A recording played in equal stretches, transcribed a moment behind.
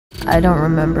I don't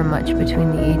remember much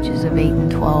between the ages of 8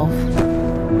 and 12.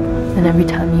 And every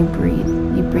time you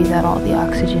breathe out all the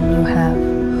oxygen you have.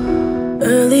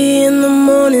 Early in the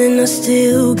morning, I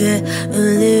still get a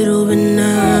little bit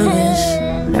nervous.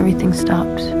 And everything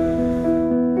stops.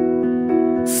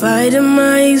 Fighting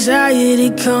my anxiety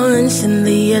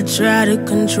constantly, I try to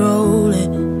control it.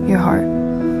 Your heart,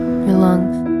 your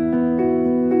lungs.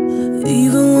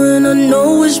 Even when I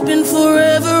know it's been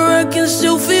forever, I can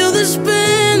still feel the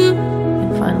spin.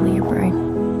 And finally your brain.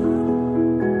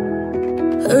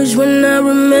 Hurts when I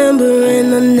remember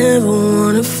and I never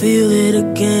wanna feel it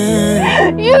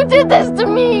again. You did this to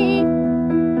me!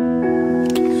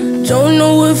 Don't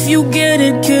know if you get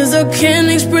it, cause I can't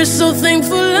express how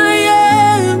thankful I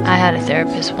am. I had a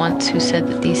therapist once who said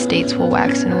that these states will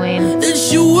wax and wane.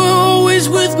 That you were always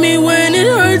with me when it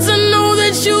hurts, I know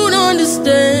that you'd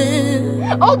understand.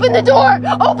 Open the door!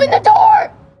 Open the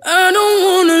door! I don't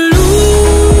wanna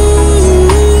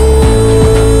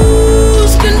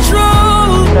lose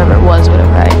control. Whatever it was,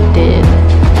 whatever I did.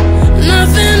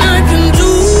 Nothing I can do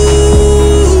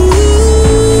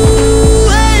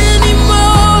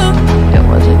anymore. It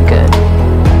wasn't good.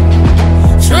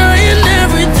 Trying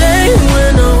every day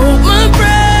when I hold my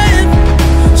breath.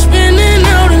 Spinning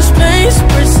out in space,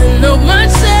 pressing up my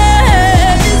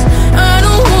chest. I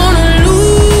don't wanna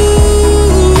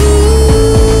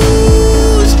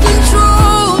lose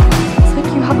control. It's like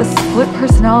you have a split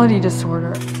personality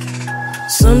disorder.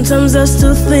 Sometimes I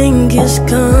still think it's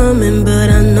coming, but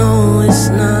I know it's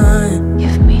not.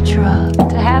 Give me drugs.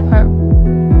 To have her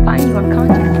find you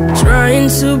unconscious. Trying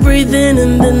to breathe in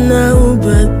and then out,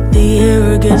 but the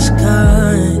air gets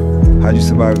caught. How'd you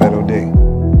survive that OD?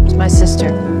 It's my sister.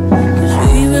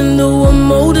 Cause even though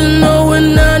I'm older now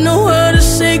and I know how to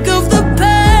shake off the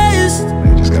past,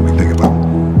 You just got me thinking about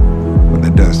what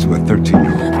that does to a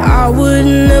 13-year-old. I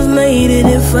wouldn't have made it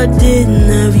if I didn't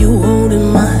have you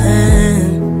holding my hand.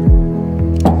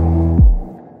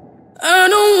 I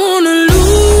don't wanna lose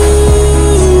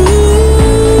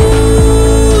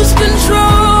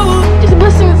control. It's a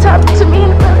blessing that's happened to me in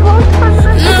a really long time.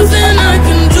 Nothing I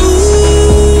can do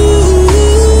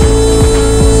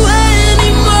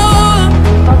anymore.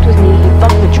 He fucked with me, he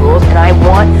fucked with Jules, and I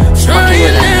want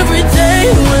Trying every day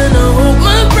when I hold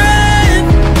my breath.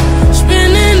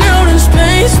 Spinning out in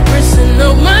space, pressing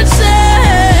up my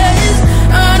chest.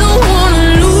 I don't wanna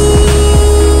lose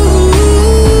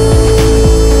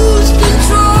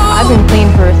control. I've been clean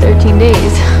for 13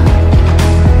 days.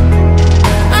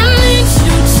 I need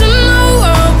you to know I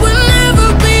would never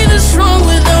be this strong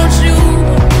without you.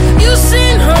 You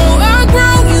seen how I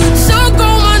grow, you took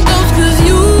all my doubts, cause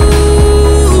you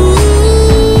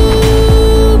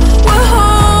were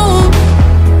home.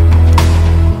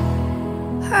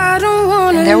 I don't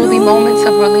wanna And there will be moments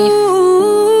of relief.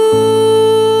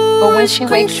 But when she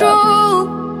wakes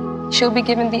up, she'll be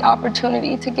given the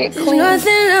opportunity to get there's clean,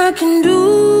 nothing I can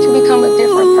do to become a